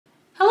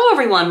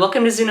everyone,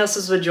 welcome to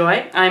Zoonoses with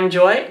Joy. I'm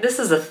Joy, this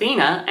is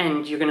Athena,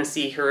 and you're going to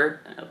see her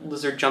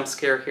lizard jump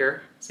scare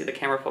here. See the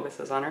camera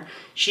focuses on her.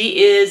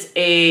 She is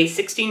a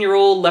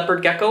 16-year-old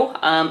leopard gecko.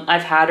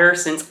 I've had her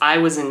since I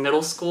was in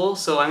middle school,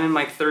 so I'm in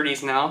my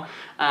 30s now.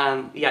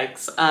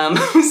 Yikes.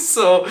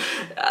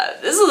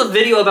 This is a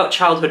video about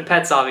childhood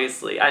pets,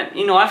 obviously.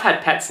 I've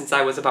had pets since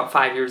I was about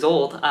 5 years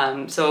old, so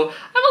I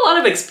have a lot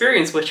of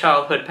experience with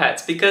childhood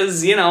pets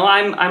because,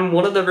 I'm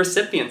one of the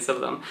recipients of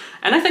them.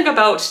 And I think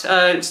about,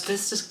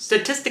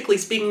 statistically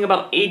speaking,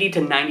 about 80 to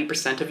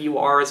 90% of you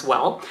are as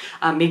well,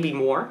 maybe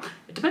more.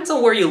 It depends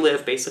on where you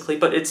live, basically,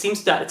 but it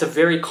seems that it's a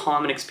very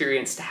common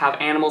experience to have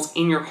animals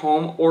in your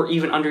home or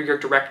even under your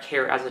direct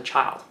care as a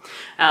child.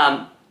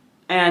 I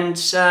want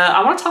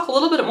to talk a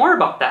little bit more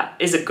about that.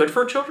 Is it good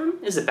for children?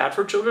 Is it bad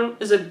for children?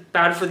 Is it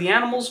bad for the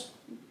animals?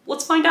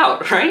 Let's find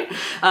out, right?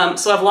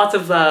 So I have lots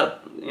of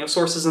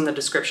sources in the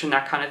description,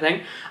 that kind of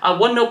thing.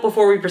 One note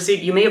before we proceed,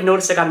 you may have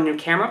noticed I got a new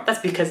camera. That's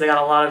because I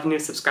got a lot of new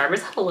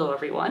subscribers. Hello,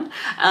 everyone.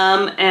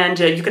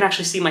 You can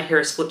actually see my hair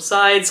is flip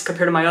sides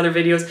compared to my other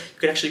videos. You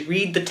can actually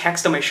read the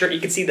text on my shirt. You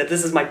can see that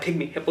this is my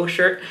pygmy hippo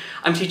shirt.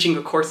 I'm teaching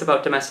a course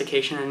about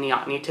domestication and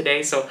neoteny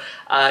today, so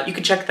you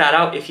can check that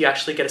out if you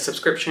actually get a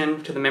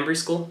subscription to the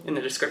Mimbres School in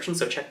the description,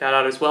 so check that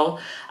out as well.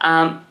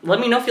 Let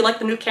me know if you like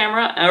the new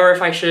camera or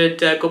if I should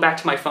go back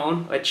to my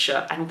phone, which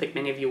I don't think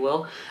many of you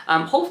will.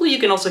 Hopefully you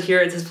can also hear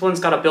it. This one's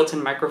got a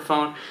built-in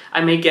microphone.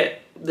 I may get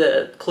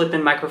the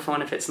clip-in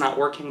microphone if it's not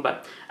working,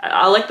 but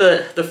I like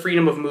the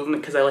freedom of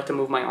movement because I like to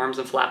move my arms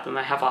and flap them.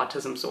 I have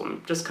autism, so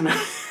I'm just gonna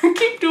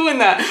keep doing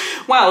that.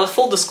 Wow,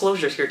 full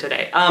disclosures here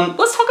today.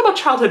 Let's talk about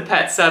childhood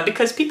pets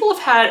because people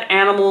have had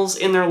animals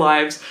in their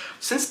lives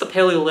since the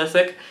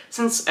Paleolithic,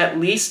 since at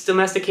least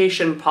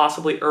domestication,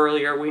 possibly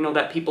earlier. We know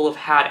that people have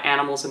had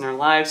animals in their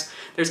lives.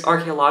 There's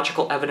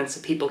archaeological evidence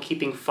of people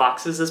keeping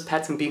foxes as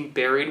pets and being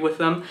buried with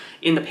them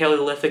in the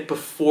Paleolithic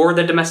before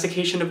the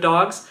domestication of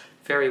dogs.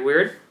 Very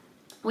weird.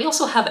 We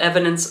also have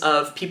evidence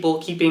of people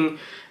keeping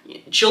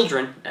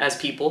children as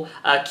people,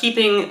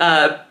 keeping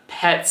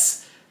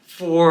pets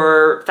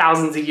for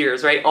thousands of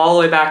years, right? All the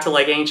way back to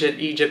like ancient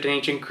Egypt and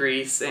ancient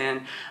Greece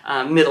and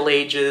Middle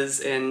Ages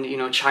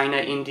and China,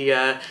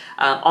 India,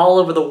 all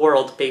over the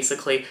world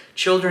basically.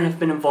 Children have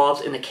been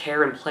involved in the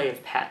care and play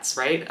of pets,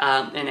 right?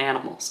 And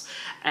animals.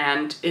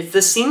 And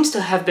this seems to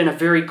have been a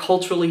very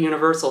culturally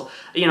universal,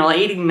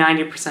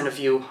 80–90% of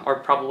you are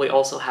probably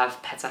also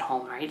have pets at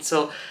home, right?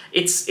 So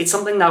it's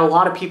something that a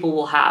lot of people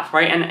will have,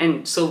 right?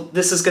 And so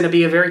this is going to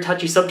be a very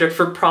touchy subject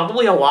for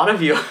probably a lot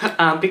of you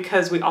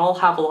because we all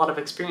have a lot of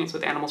experience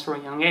with animals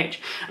from a young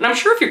age. And I'm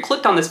sure if you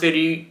clicked on this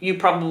video, you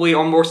probably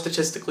are more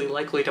statistically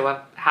likely to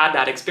have had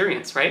that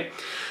experience, right?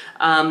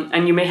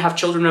 And you may have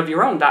children of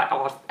your own that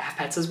have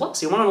pets as well.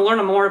 So you want to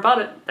learn more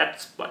about it.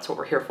 That's what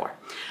we're here for.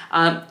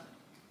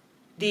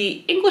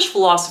 The English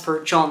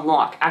philosopher John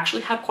Locke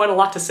actually had quite a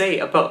lot to say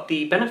about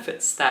the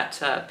benefits that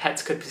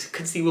pets could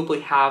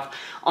conceivably have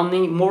on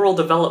the moral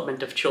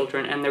development of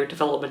children and their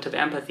development of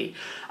empathy.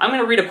 I'm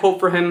going to read a quote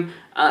from him.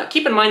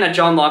 Keep in mind that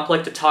John Locke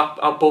liked to talk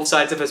out both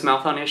sides of his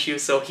mouth on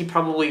issues, so he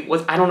probably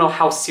was, I don't know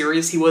how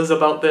serious he was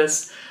about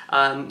this.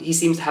 He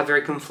seems to have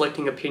very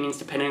conflicting opinions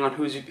depending on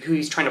who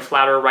he's trying to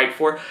flatter or write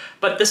for,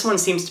 but this one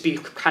seems to be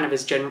kind of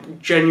his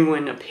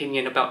genuine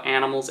opinion about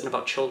animals and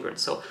about children,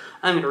 so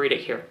I'm going to read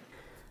it here.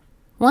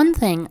 One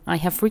thing I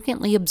have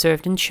frequently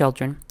observed in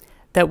children,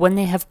 that when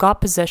they have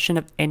got possession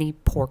of any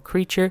poor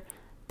creature,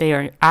 they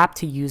are apt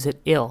to use it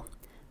ill.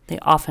 They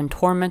often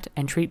torment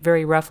and treat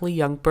very roughly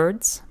young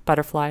birds,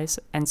 butterflies,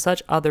 and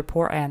such other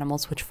poor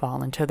animals which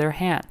fall into their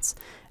hands,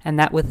 and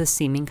that with a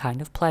seeming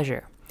kind of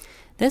pleasure.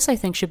 This I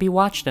think should be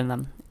watched in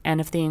them, and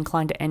if they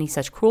incline to any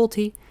such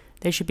cruelty,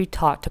 they should be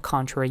taught to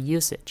contrary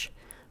usage.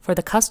 For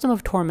the custom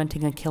of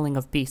tormenting and killing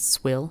of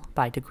beasts will,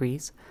 by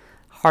degrees,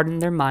 harden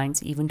their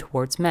minds even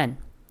towards men.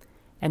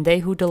 And they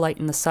who delight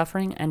in the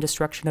suffering and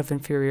destruction of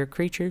inferior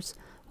creatures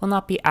will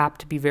not be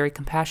apt to be very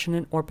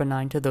compassionate or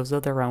benign to those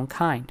of their own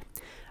kind.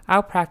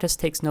 Our practice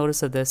takes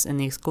notice of this in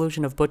the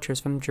exclusion of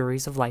butchers from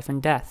juries of life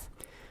and death.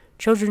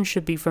 Children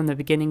should from the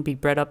beginning be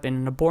bred up in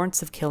an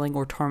abhorrence of killing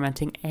or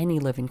tormenting any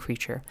living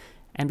creature,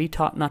 and be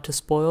taught not to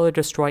spoil or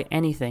destroy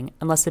anything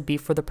unless it be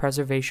for the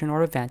preservation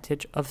or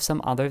advantage of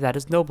some other that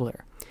is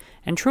nobler.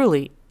 And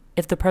truly,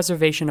 if the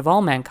preservation of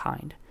all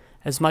mankind,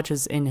 as much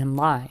as in him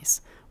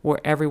lies, were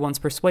everyone's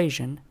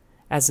persuasion,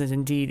 as it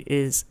indeed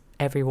is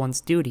everyone's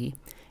duty,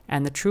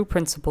 and the true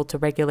principle to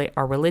regulate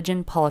our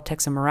religion,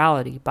 politics, and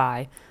morality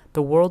by,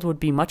 the world would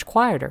be much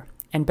quieter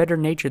and better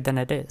natured than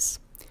it is.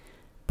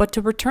 But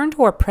to return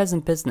to our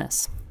present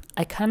business,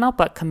 I cannot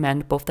but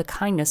commend both the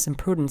kindness and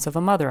prudence of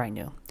a mother I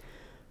knew,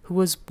 who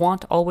was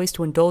wont always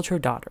to indulge her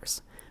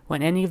daughters,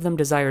 when any of them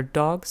desired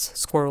dogs,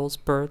 squirrels,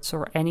 birds,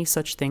 or any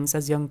such things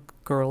as young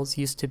girls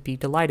used to be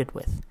delighted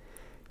with.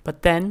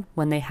 But then,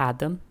 when they had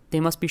them, they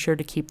must be sure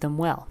to keep them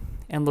well,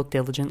 and look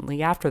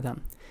diligently after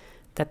them,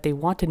 that they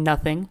wanted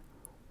nothing,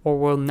 or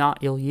were not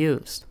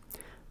ill-used.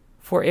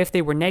 For if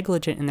they were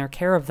negligent in their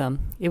care of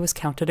them, it was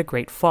counted a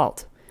great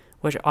fault,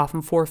 which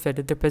often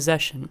forfeited their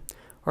possession,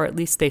 or at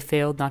least they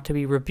failed not to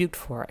be rebuked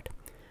for it.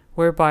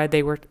 whereby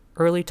they were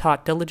early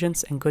taught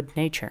diligence and good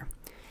nature.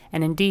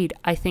 And indeed,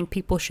 I think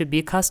people should be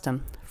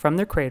accustomed, from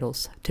their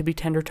cradles, to be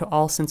tender to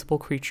all sensible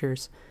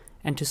creatures,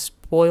 and to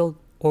spoil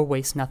or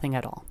waste nothing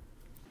at all.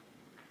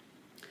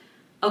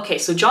 Okay,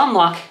 so John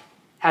Locke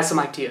has some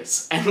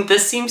ideas, and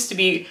this seems to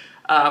be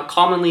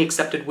commonly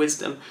accepted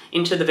wisdom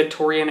into the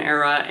Victorian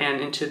era and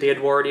into the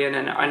Edwardian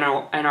and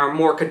our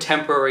more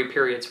contemporary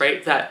periods,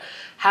 right? That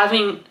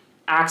having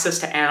access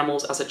to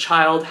animals as a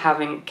child,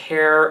 having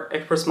care,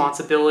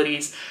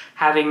 responsibilities,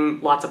 having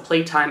lots of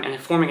playtime, and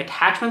forming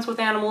attachments with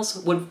animals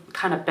would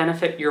kind of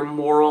benefit your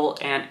moral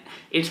and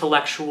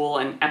intellectual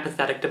and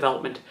empathetic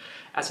development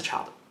as a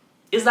child.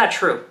 Is that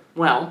true?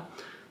 Well,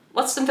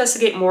 let's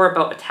investigate more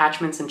about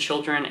attachments in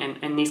children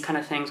and these kind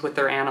of things with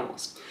their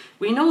animals.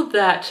 We know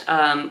that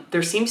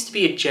there seems to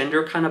be a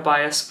gender kind of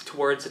bias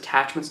towards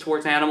attachments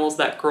towards animals,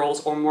 that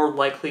girls are more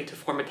likely to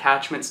form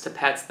attachments to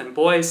pets than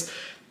boys.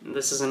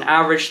 This is an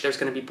average. There's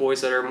going to be boys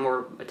that are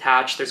more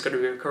attached. There's going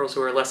to be girls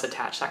who are less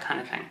attached, that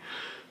kind of thing.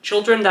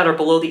 Children that are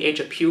below the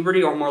age of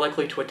puberty are more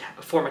likely to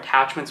form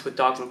attachments with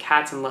dogs and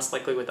cats and less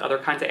likely with other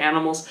kinds of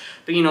animals.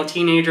 But you know,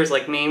 teenagers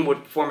like me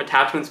would form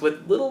attachments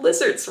with little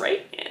lizards,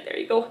 right? Yeah, there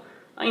you go.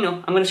 I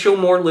know. I'm going to show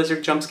more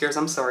lizard jump scares.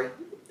 I'm sorry.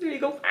 There you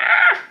go.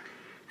 Ah!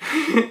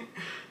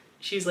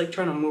 She's like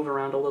trying to move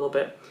around a little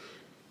bit.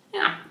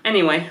 Yeah,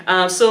 anyway,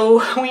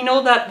 so we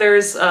know that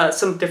there's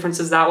some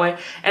differences that way,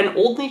 and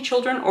only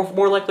children are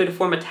more likely to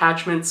form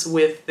attachments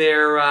with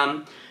their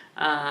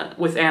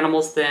with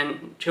animals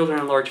than children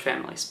in large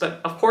families.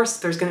 But of course,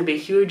 there's going to be a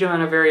huge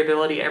amount of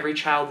variability. Every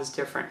child is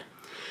different.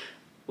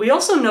 We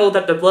also know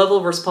that the level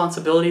of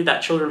responsibility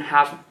that children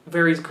have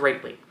varies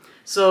greatly.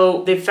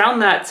 So they've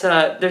found that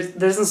there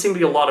doesn't seem to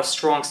be a lot of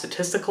strong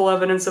statistical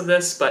evidence of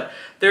this, but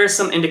there are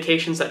some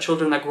indications that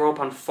children that grow up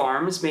on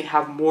farms may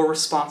have more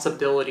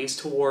responsibilities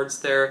towards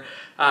their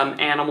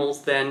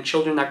animals than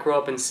children that grow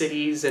up in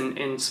cities and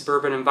in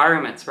suburban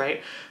environments,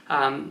 right?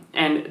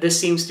 And this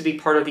seems to be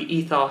part of the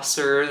ethos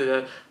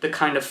or the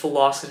kind of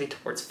philosophy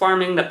towards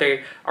farming that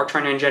they are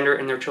trying to engender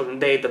in their children,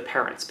 they, the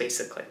parents,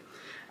 basically.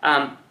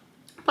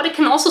 But it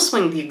can also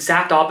swing the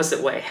exact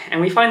opposite way,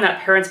 and we find that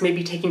parents may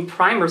be taking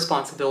prime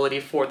responsibility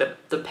for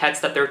the pets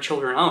that their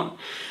children own.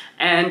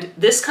 And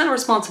this kind of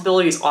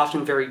responsibility is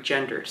often very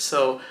gendered.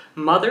 So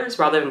mothers,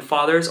 rather than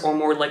fathers, are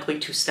more likely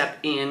to step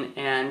in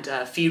and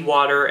feed,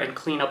 water, and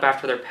clean up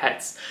after their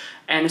pets.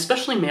 And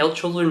especially male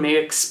children may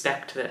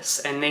expect this,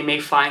 and they may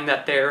find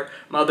that their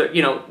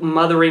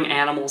mothering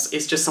animals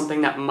is just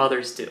something that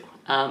mothers do.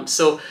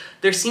 So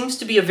there seems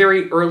to be a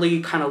very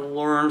early kind of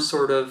learned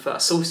sort of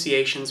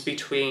associations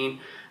between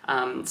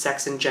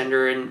sex and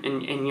gender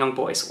in young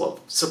boys. Well,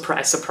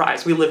 surprise,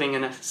 surprise, we're living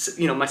in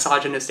a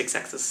misogynistic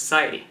sexist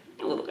society.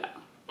 A little guy,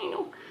 I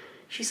know.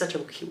 She's such a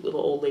cute little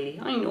old lady,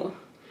 I know.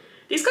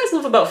 These guys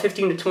live about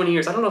 15 to 20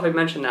 years. I don't know if I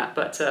mentioned that,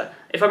 but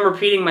if I'm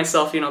repeating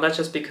myself, that's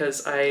just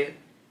because I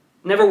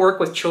never work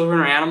with children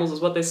or animals,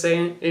 is what they say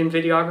in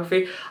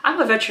videography.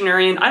 I'm a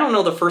veterinarian. I don't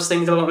know the first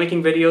things about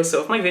making videos,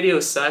 so if my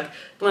videos suck,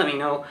 let me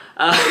know.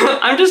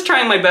 I'm just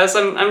trying my best.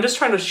 I'm just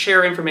trying to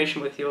share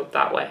information with you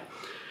that way.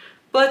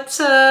 But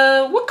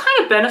what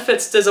kind of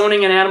benefits does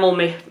owning an animal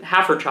may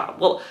have for a child?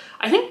 Well,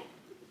 I think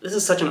this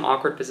is such an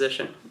awkward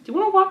position. Do you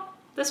want to walk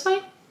this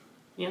way?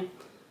 Yeah?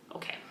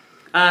 Okay.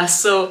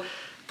 So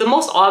the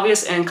most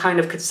obvious and kind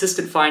of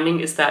consistent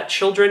finding is that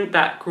children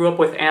that grew up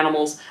with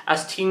animals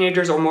as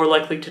teenagers are more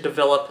likely to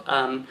develop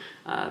kind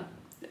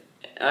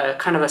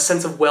of a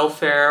sense of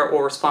welfare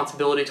or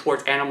responsibility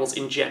towards animals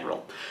in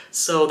general.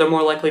 So they're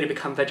more likely to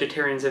become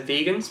vegetarians and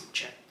vegans,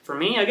 check for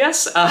me, I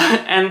guess,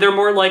 and they're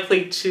more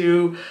likely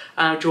to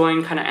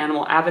join kind of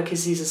animal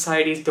advocacy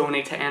societies,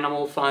 donate to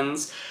animal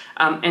funds,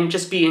 and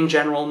just be in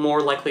general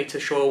more likely to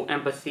show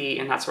empathy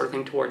and that sort of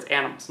thing towards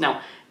animals.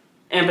 Now,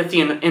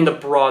 empathy in the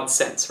broad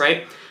sense,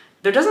 right?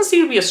 There doesn't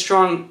seem to be a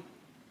strong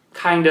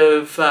kind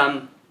of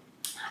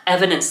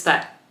evidence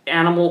that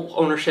animal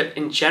ownership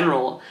in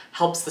general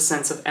helps the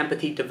sense of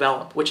empathy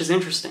develop, which is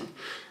interesting.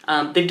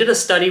 They did a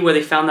study where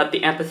they found that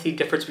the empathy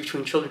difference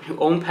between children who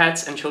own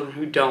pets and children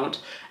who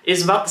don't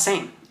is about the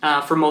same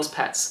for most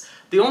pets.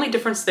 The only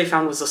difference they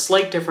found was a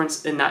slight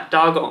difference in that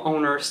dog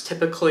owners,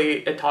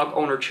 typically dog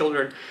owner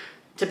children,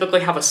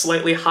 typically have a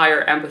slightly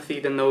higher empathy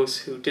than those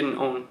who didn't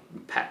own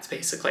pets,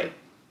 basically.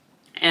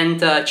 And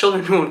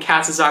children who own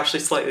cats is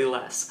actually slightly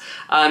less.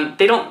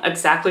 They don't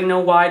exactly know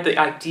why. The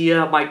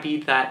idea might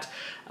be that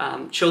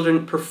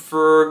children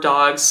prefer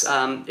dogs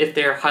if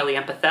they're highly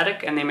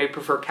empathetic, and they may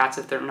prefer cats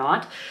if they're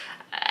not.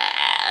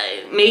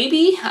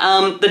 Maybe.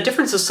 The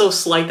difference is so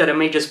slight that it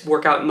may just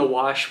work out in the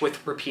wash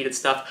with repeated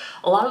stuff.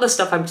 A lot of the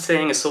stuff I'm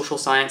saying is social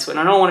science, and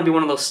I don't want to be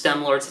one of those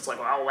STEM lords that's like,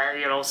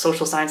 well,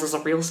 social science is a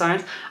real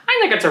science. I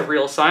think it's a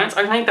real science.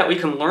 I think that we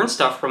can learn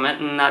stuff from it,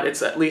 and that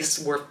it's at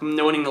least worth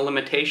noting the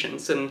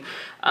limitations. And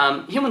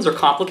humans are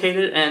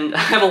complicated, and I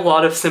have a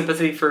lot of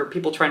sympathy for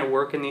people trying to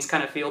work in these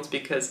kind of fields,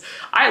 because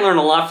I learn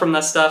a lot from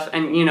that stuff,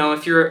 and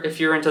if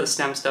you're into the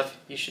STEM stuff,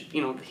 you should,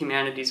 the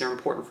humanities are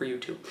important for you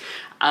too.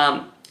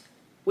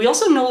 We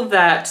also know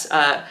that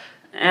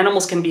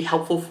animals can be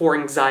helpful for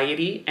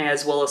anxiety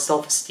as well as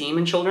self-esteem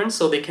in children,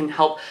 so they can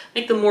help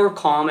make them more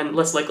calm and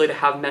less likely to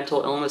have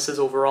mental illnesses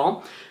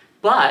overall.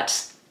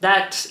 But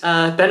that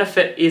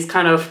benefit is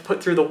kind of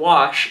put through the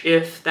wash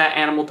if that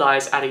animal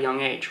dies at a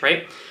young age,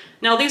 right?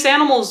 Now these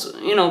animals,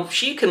 you know,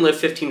 sheep can live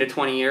 15 to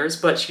 20 years,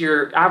 but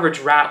your average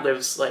rat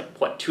lives like,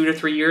 what, 2 to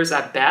 3 years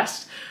at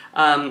best?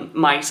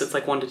 Mice, it's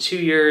like 1 to 2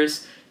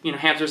 years. You know,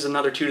 hamsters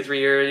another 2 to 3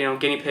 years. You know,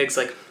 guinea pigs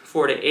like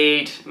 4 to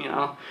 8. You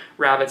know,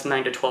 rabbits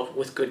 9 to 12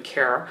 with good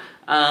care.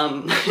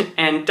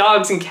 And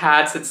dogs and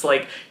cats, it's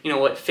like, you know,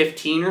 what,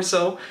 15 or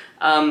so.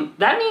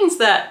 That means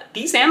that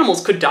these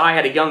animals could die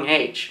at a young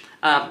age,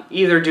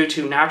 either due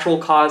to natural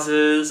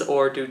causes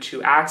or due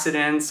to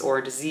accidents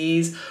or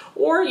disease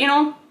or, you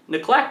know,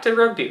 neglect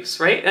or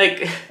abuse, right?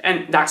 Like,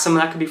 and some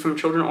of that could be from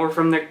children or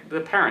from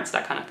the parents,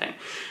 that kind of thing.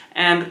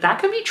 And that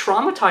can be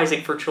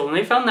traumatizing for children.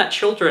 They found that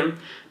children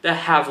that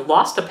have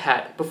lost a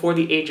pet before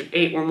the age of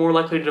 8 were more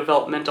likely to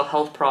develop mental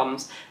health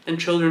problems than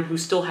children who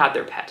still had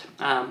their pet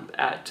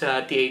at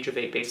the age of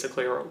 8,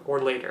 basically, or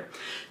later.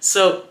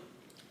 So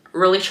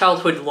early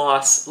childhood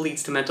loss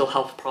leads to mental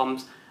health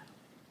problems.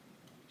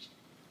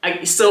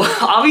 So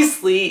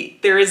obviously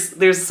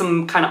there's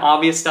some kind of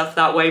obvious stuff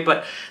that way,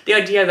 but the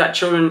idea that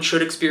children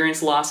should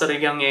experience loss at a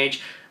young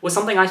age was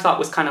something I thought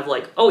was kind of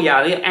like, oh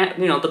yeah,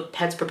 you know, the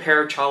pets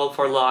prepare a child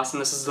for loss, and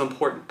this is an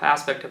important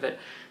aspect of it.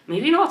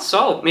 Maybe not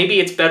so. Maybe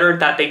it's better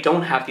that they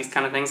don't have these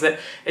kind of things. That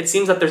it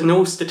seems that there's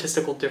no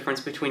statistical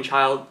difference between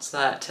childs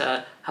that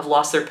have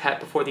lost their pet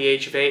before the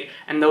age of 8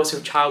 and those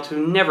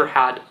who never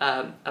had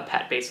a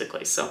pet,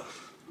 basically. So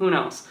who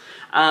knows?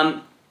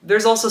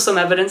 There's also some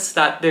evidence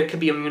that there could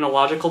be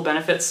immunological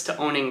benefits to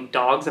owning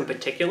dogs in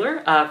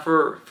particular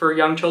for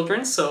young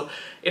children. So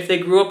if they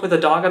grew up with a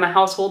dog in the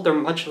household, they're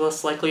much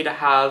less likely to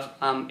have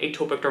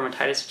atopic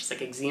dermatitis, such as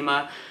like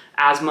eczema,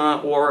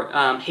 asthma, or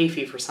hay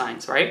fever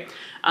signs, right?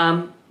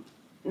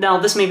 Now,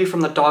 this may be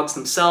from the dogs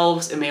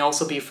themselves. It may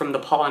also be from the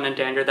pollen and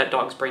dander that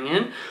dogs bring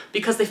in,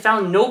 because they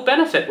found no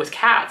benefit with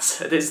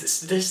cats. It is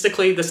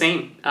statistically the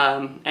same.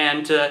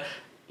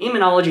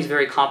 Immunology is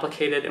very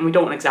complicated, and we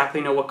don't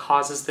exactly know what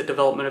causes the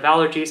development of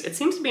allergies. It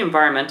seems to be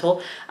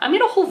environmental. I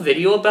made a whole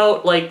video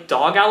about like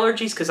dog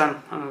allergies because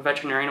I'm a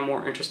veterinarian. I'm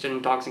more interested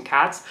in dogs and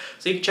cats,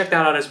 so you can check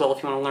that out as well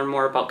if you want to learn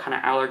more about kind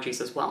of allergies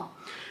as well.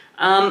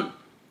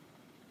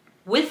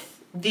 With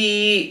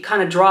the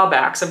kind of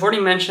drawbacks, I've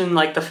already mentioned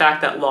like the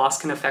fact that loss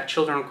can affect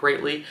children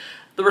greatly.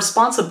 The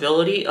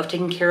responsibility of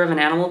taking care of an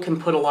animal can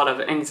put a lot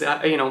of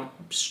anxiety, you know,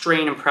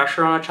 strain and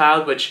pressure on a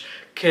child, which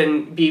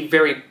can be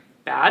very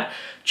bad.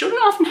 Children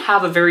often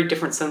have a very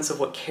different sense of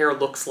what care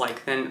looks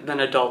like than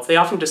adults. They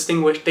often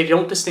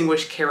don't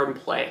distinguish care and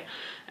play.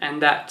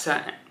 And that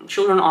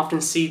children often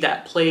see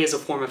that play as a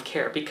form of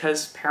care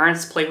because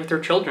parents play with their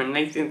children.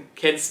 They think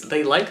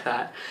they like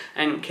that.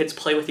 And kids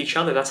play with each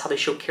other. That's how they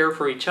show care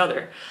for each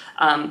other.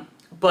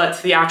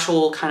 But the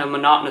actual kind of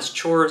monotonous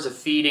chores of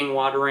feeding,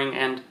 watering,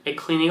 and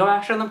cleaning up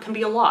after them can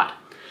be a lot.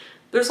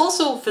 There's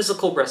also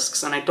physical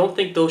risks, and I don't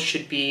think those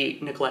should be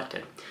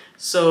neglected.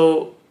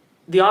 So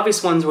the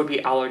obvious ones would be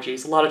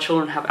allergies. A lot of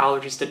children have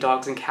allergies to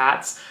dogs and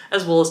cats,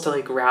 as well as to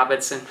like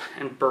rabbits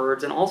and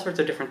birds and all sorts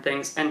of different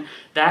things. And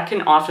that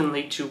can often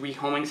lead to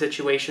rehoming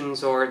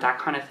situations or that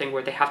kind of thing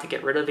where they have to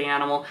get rid of the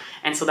animal.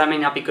 And so that may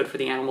not be good for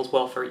the animal's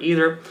welfare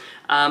either.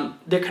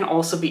 There can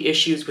also be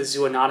issues with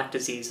zoonotic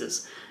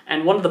diseases.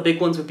 And one of the big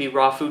ones would be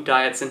raw food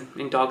diets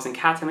in dogs and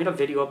cats. I made a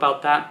video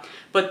about that.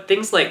 But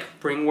things like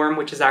ringworm,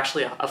 which is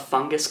actually a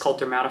fungus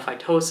called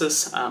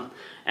dermatophytosis,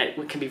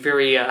 it can be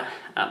very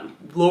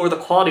lower the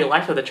quality of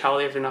life of the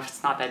child, even if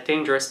it's not that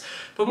dangerous.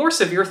 But more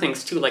severe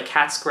things too, like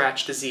cat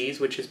scratch disease,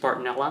 which is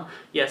Bartonella.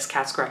 Yes,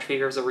 cat scratch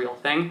fever is a real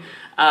thing.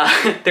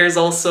 There's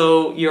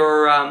also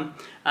your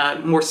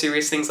more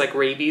serious things like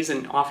rabies,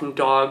 and often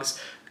dogs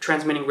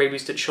transmitting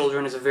rabies to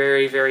children is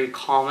very, very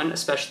common,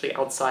 especially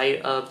outside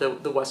of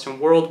the Western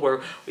world,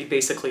 where we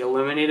basically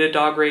eliminated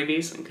dog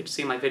rabies. You could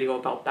see my video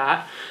about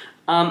that.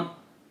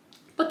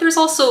 But there's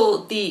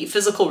also the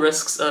physical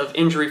risks of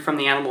injury from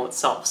the animal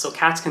itself. So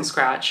cats can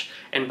scratch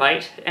and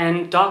bite,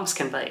 and dogs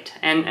can bite.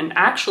 And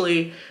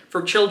actually,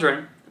 for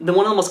children,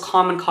 one of the most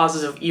common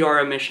causes of ER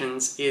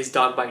admissions is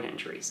dog bite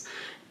injuries.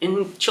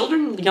 In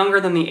children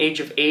younger than the age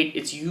of 8,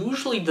 it's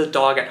usually the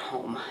dog at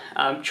home.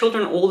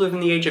 Children older than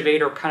the age of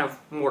 8 are kind of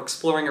more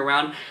exploring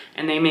around,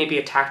 and they may be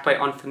attacked by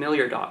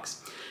unfamiliar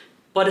dogs.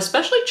 But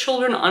especially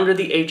children under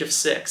the age of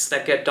 6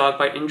 that get dog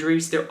bite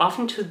injuries, they're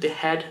often to the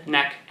head,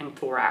 neck, and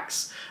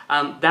thorax.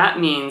 That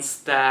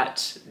means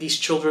that these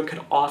children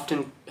could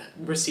often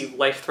receive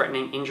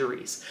life-threatening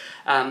injuries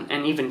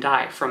and even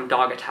die from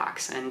dog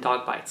attacks and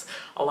dog bites.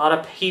 A lot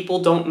of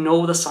people don't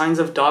know the signs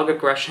of dog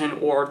aggression,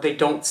 or they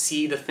don't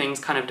see the things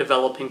kind of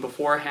developing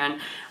beforehand,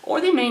 or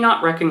they may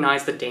not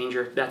recognize the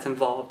danger that's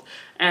involved.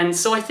 And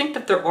so I think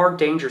that there are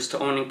dangers to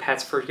owning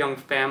pets for young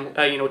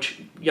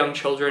young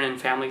children and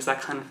families,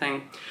 that kind of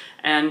thing.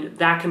 And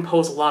that can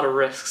pose a lot of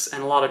risks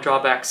and a lot of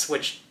drawbacks,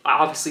 which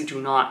obviously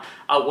do not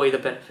outweigh the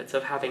benefits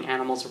of having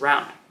animals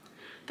around.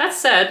 That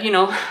said, you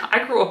know,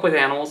 I grew up with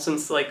animals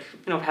since, like,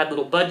 you know, I've had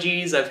little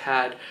budgies, I've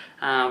had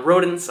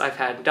rodents, I've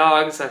had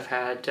dogs, I've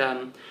had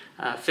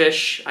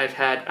fish, I've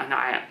had, and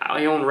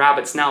I own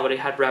rabbits now, but I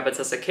had rabbits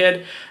as a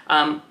kid.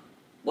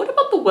 What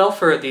about the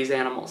welfare of these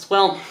animals?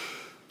 Well,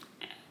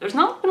 there's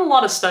not been a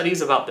lot of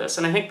studies about this,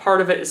 and I think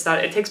part of it is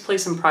that it takes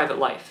place in private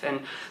life,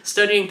 and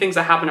studying things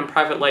that happen in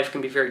private life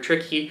can be very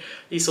tricky.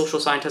 These social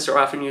scientists are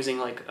often using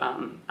like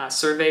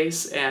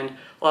surveys, and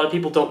a lot of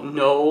people don't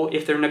know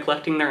if they're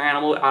neglecting their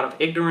animal out of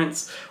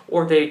ignorance,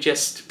 or they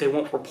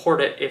won't report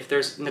it if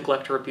there's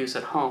neglect or abuse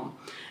at home.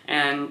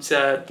 And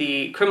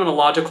the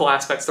criminological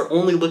aspects, they're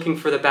only looking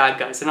for the bad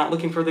guys. They're not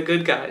looking for the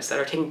good guys that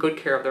are taking good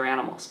care of their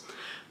animals.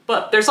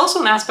 But there's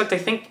also an aspect I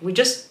think we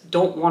just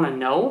don't want to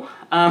know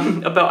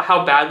about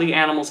how badly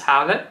animals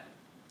have it.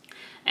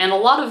 And a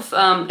lot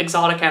of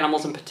exotic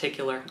animals in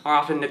particular are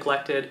often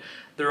neglected,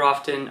 they're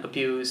often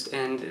abused,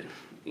 and,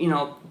 you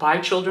know, by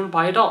children,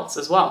 by adults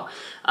as well.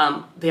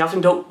 They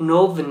often don't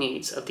know the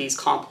needs of these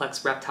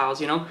complex reptiles,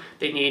 you know.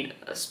 They need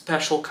a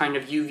special kind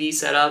of UV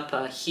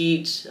setup,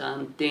 heat,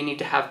 they need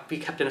to be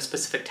kept in a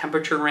specific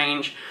temperature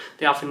range,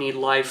 they often need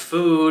live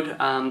food,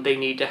 they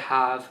need to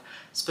have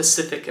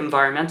specific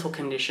environmental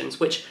conditions,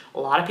 which a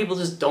lot of people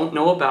just don't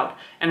know about.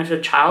 And if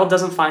a child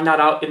doesn't find that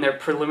out in their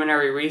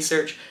preliminary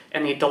research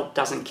and the adult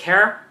doesn't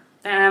care,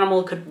 that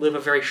animal could live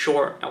a very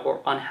short or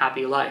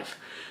unhappy life.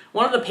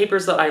 One of the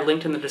papers that I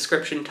linked in the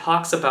description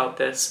talks about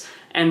this,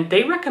 and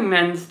they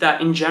recommend that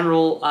in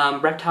general,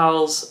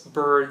 reptiles,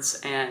 birds,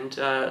 and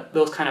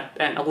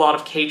and a lot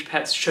of cage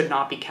pets should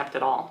not be kept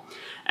at all.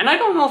 And I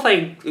don't know if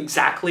I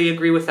exactly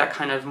agree with that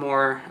kind of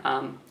more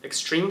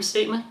extreme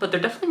statement, but there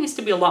definitely needs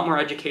to be a lot more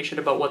education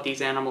about what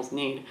these animals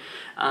need.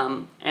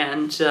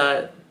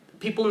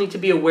 People need to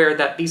be aware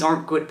that these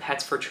aren't good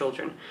pets for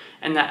children,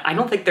 and that I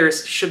don't think there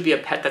should be a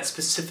pet that's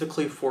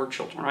specifically for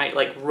children, right?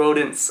 Like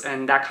rodents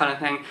and that kind of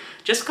thing.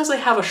 Just because they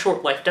have a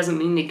short life doesn't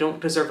mean they don't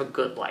deserve a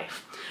good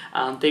life.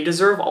 They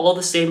deserve all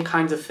the same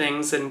kinds of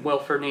things and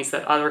welfare needs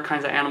that other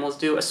kinds of animals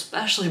do,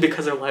 especially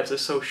because their lives are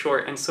so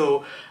short and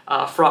so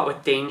fraught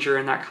with danger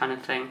and that kind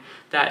of thing,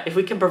 that if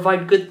we can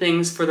provide good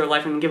things for their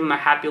life and give them a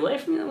happy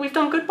life, you know, we've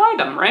done good by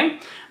them,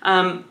 right?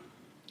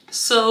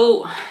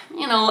 So,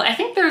 you know, I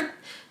think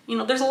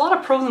there's a lot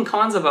of pros and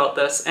cons about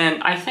this,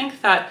 and I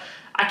think that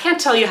I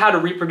can't tell you how to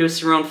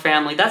reproduce your own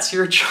family. That's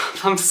your job.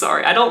 I'm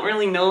sorry. I don't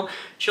really know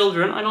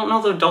children. I don't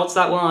know the adults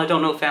that well. I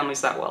don't know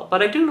families that well.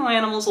 But I do know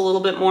animals a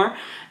little bit more.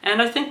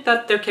 And I think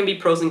that there can be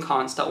pros and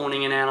cons to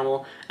owning an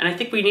animal. And I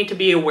think we need to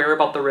be aware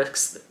about the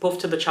risks, both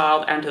to the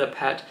child and to the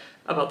pet,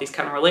 about these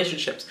kind of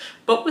relationships.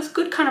 But with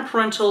good kind of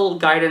parental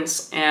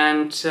guidance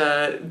and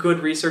good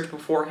research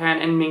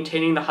beforehand and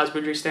maintaining the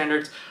husbandry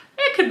standards,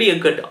 it could be a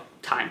good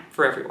time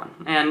for everyone.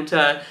 And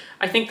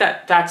I think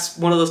that that's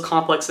one of those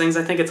complex things.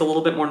 I think it's a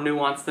little bit more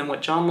nuanced than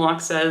what John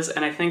Locke says,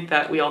 and I think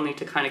that we all need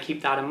to kind of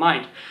keep that in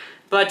mind.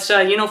 But,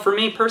 you know, for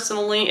me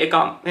personally, it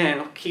got, you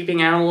know,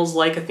 keeping animals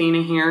like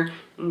Athena here,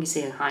 let me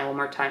say hi one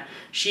more time.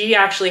 She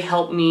actually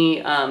helped me,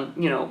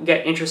 you know,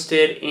 get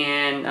interested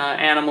in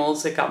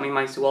animals. It got me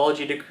my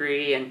zoology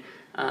degree and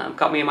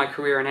got me in my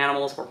career in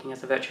animals, working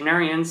as a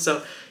veterinarian.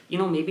 So, you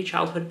know, maybe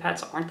childhood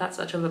pets aren't that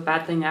such of a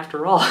bad thing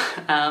after all,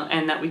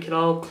 and that we could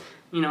all,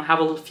 you know, have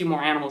a few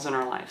more animals in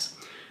our lives.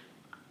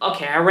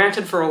 Okay, I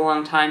ranted for a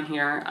long time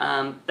here.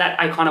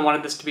 I kind of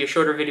wanted this to be a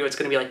shorter video. It's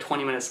going to be like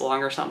 20 minutes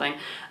long or something.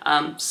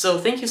 So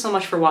thank you so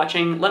much for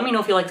watching. Let me know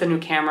if you like the new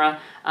camera.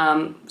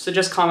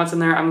 Suggest comments in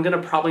there. I'm going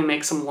to probably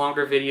make some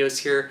longer videos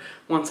here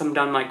once I'm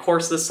done my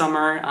course this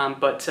summer,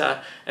 but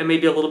it may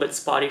be a little bit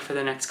spotty for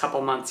the next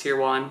couple months here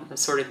while I'm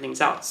sorting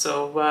things out.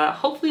 So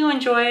hopefully you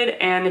enjoyed,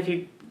 and if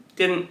you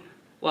didn't,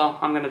 well,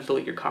 I'm going to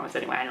delete your comments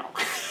anyway, I know.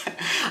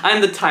 I'm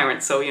the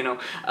tyrant, so, you know.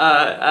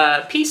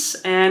 Peace,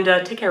 and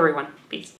take care, everyone. Peace.